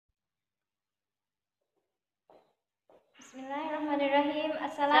Bismillahirrahmanirrahim.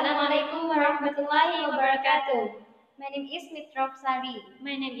 Assalamualaikum warahmatullahi wabarakatuh. My name is Mitrop Sari.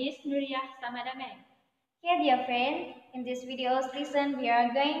 My name is Nuriyah Samadame. Okay, dear friend, in this video's lesson, we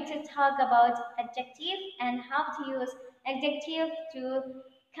are going to talk about adjective and how to use adjective to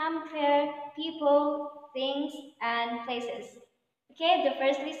compare people, things, and places. Okay, the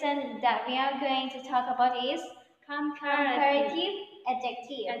first lesson that we are going to talk about is comparative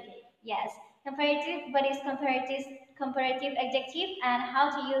adjective. Okay. Yes, comparative. What is comparative adjective and how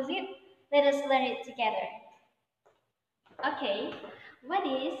to use it? Let us learn it together. Okay, what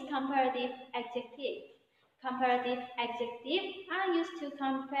is comparative adjective? Comparative adjectives are used to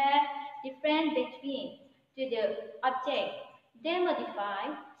compare difference between to the object. They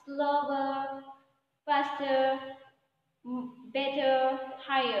modify slower, faster, better,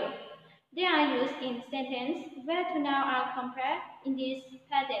 higher. They are used in sentence where two nouns are compared in this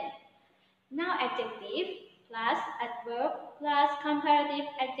pattern. Noun adjective plus adverb plus comparative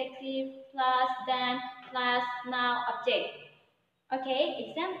adjective plus than plus noun object.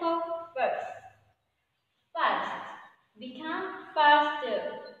 Okay, example first. Fast, become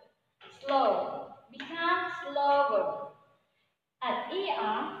faster. Slow, become slower. Add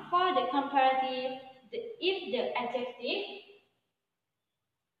er for the comparative if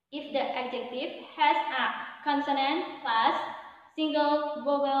the adjective has a consonant plus single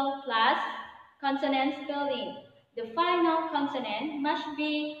vowel plus consonant spelling, the final consonant must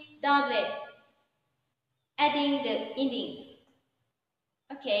be doubled, adding the ending.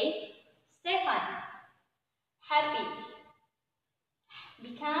 Okay. Second, happy,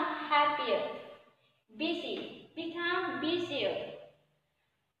 become happier. Busy, become busier.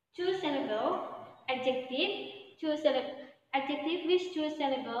 Two syllable adjective, adjective with two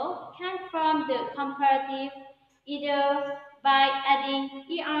syllables can form the comparative either by adding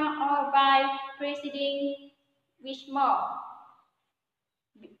er or by preceding with more.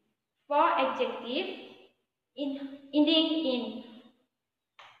 For adjective ending in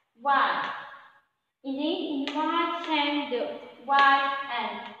y, ending in y change the y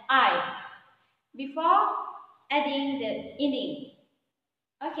and I before adding the ending.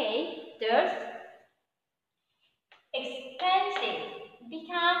 Okay, third, expensive,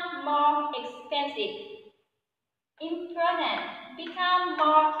 become more expensive. Important, become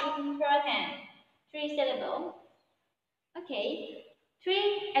more important. Three syllable. Okay,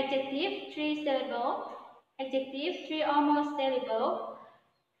 three adjective, three syllable. Adjective, three or more syllable.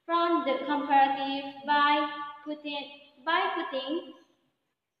 From the comparative by putting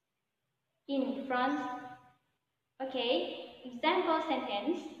in front. Okay, example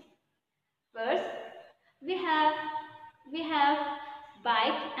sentence. First, we have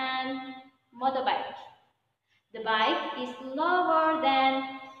bike and motorbike. The bike is lower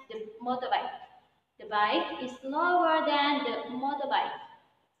than the motorbike. The bike is lower than the motorbike.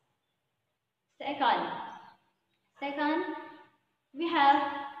 Second, we have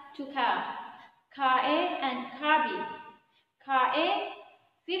two cars, car A and car B. Car A,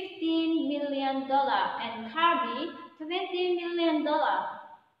 $15 million and car B, $20 million.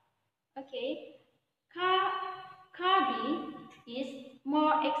 Okay, car B is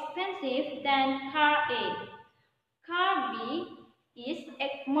more expensive than car A. Car B is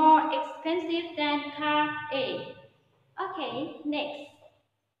more expensive than car A. Okay, next.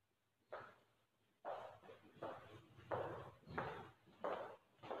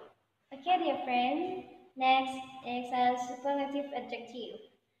 Okay, dear friend. Next is a superlative adjective.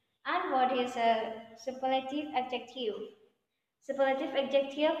 And what is a superlative adjective? Superlative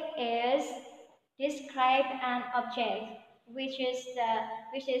adjective is describe an object which is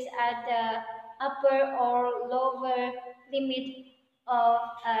at the upper or lower limit of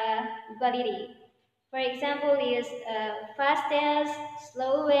validity. For example, is fastest,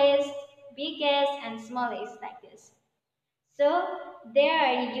 slowest, biggest, and smallest, like this. So they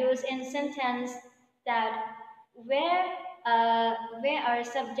are used in sentence that where are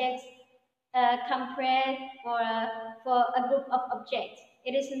subjects compared for a group of objects.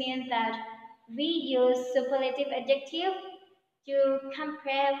 It is mean that we use superlative adjective to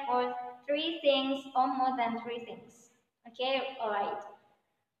compare for three things or more than three things. Okay, all right.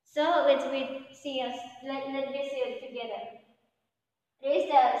 So let me see it together. There is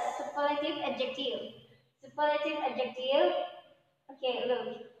the superlative adjective. Superlative adjective. Okay,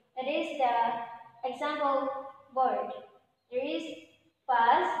 look. That is the example word. There is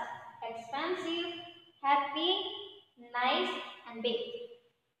fast, expensive, happy, nice, and big.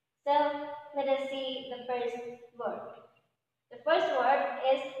 So let us see the first word. The first word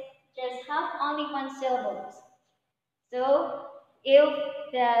is just have only one syllable. So If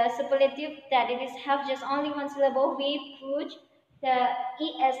the superlative that it is have just only one syllable, we put the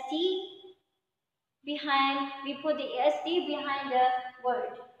we put the est behind the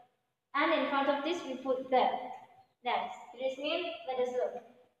word, and in front of this we put the. Next, this means let us look.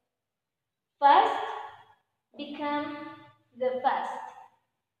 First become the first.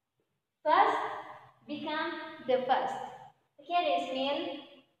 First become the first. Okay, this means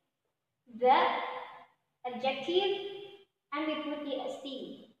the adjective and we put the est.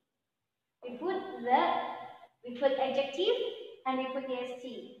 We put the we put adjective and we put the est.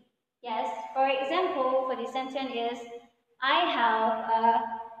 Yes, for example, for this sentence is I have a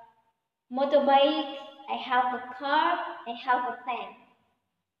motorbike, I have a car, I have a plane.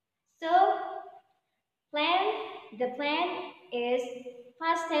 So plan the plan is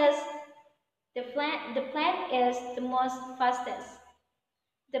fastest. The plan is the most fastest.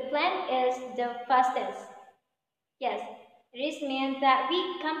 The plan is the fastest. Yes, this means that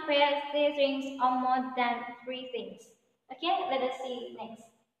we compare three things or more than three things. Okay, let us see next.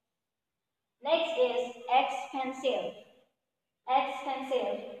 Next is expensive.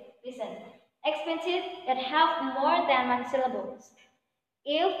 Expensive. Listen. Expensive that have more than one syllables.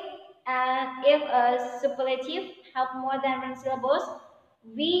 If a superlative have more than one syllables,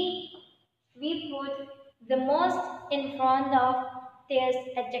 we we put the most in front of this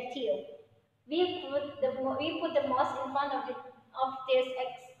adjective. We put the most in front of this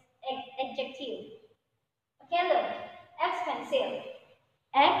adjective. Okay, look, expensive,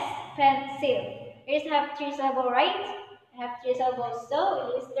 expensive. It have three syllables, right? It have three syllables, so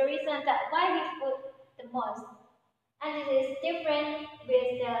it is the reason that why we put the most. And it is different with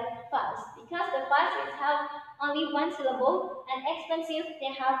the fast because the fast is have only one syllable and expensive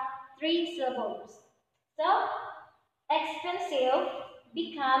they have three syllables. So expensive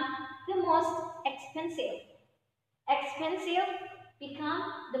become the most expensive. Expensive become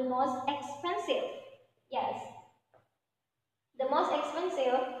the most expensive. Yes, the most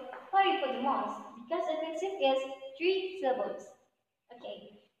expensive. Why you put the most? Because expensive is three syllables. Okay.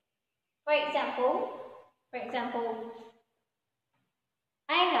 For example, for example,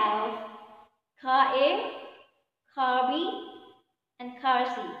 I have car A, car B, and car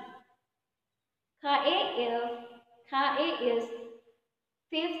C. Car A is car A is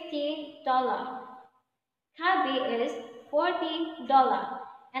 $50. Car B is $40,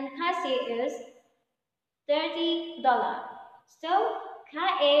 and car C is $30. So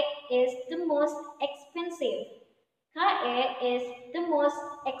car A is the most expensive. Car A is the most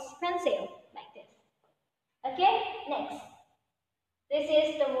expensive, like this. Okay, next. This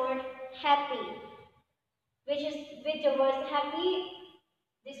is the word happy, which is with the word happy.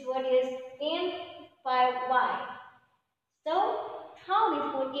 This word is in by Y. So how we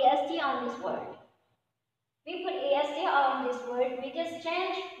put est on this word? We put est on this word. We just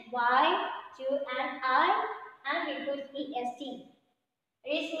change Y to an I, and we put est.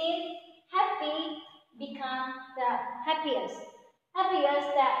 This means happy become the happiest.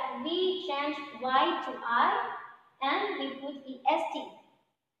 Happiest that we change Y to I and we put est.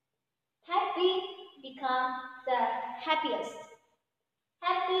 Happy become the happiest.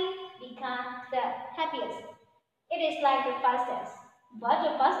 Happy become the happiest. It is like the fastest, but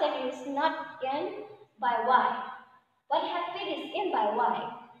the fastest is not in by Y. But happy is in by Y.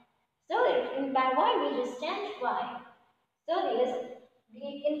 So if in by Y we just change Y. So this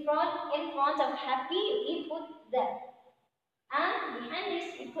in front of happy we put the, and behind this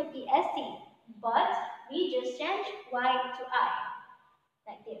we put the est. But we just change Y to I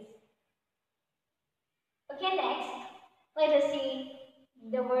like this. Okay, next let us see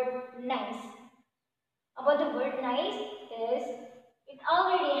the word nice. About the word nice is it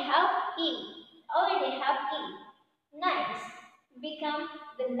already have E. Already have E. Nice become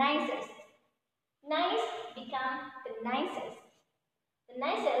the nicest. Nice become the nicest. The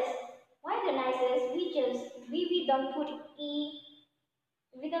nicest. Why the nicest? We don't put E.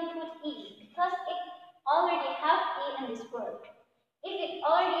 We don't put E because it already have E in this word. If it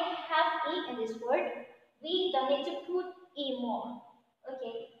already have E in this word, we don't need to put E more.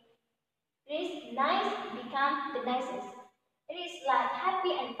 Okay. It is nice become the nicest. It is like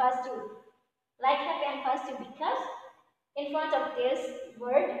happy and fast too. Like happy and fast too because in front of this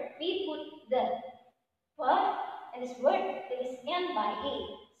word we put the, but in this word it is end by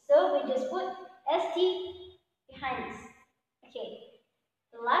E. So we just put st behind this. Okay.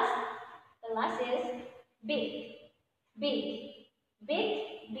 The last is big. Big. Big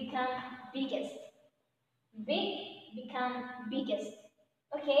become biggest. Big become biggest.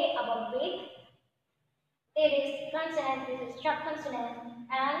 Okay, about big. It is consonant, this is short consonant,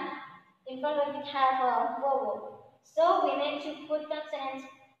 and in front of it have a vowel. So we need to put consonants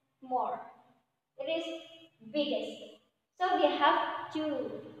more. It is biggest. So we have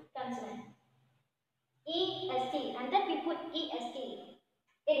two consonants. EST, and then we put EST.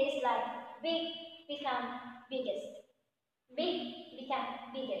 It is like big become biggest. Big become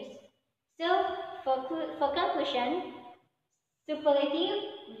biggest. So for conclusion, superlative,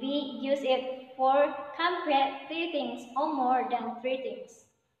 we use it for compare three things or more than three things.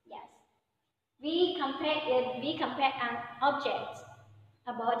 Yes. We compare an object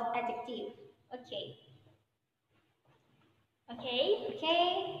about adjective. Okay. Okay.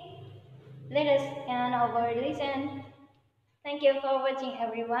 Let us end our listen. Thank you for watching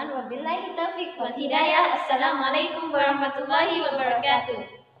everyone. Wabillahi taufiq wal hidayah. Assalamualaikum warahmatullahi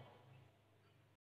wabarakatuh.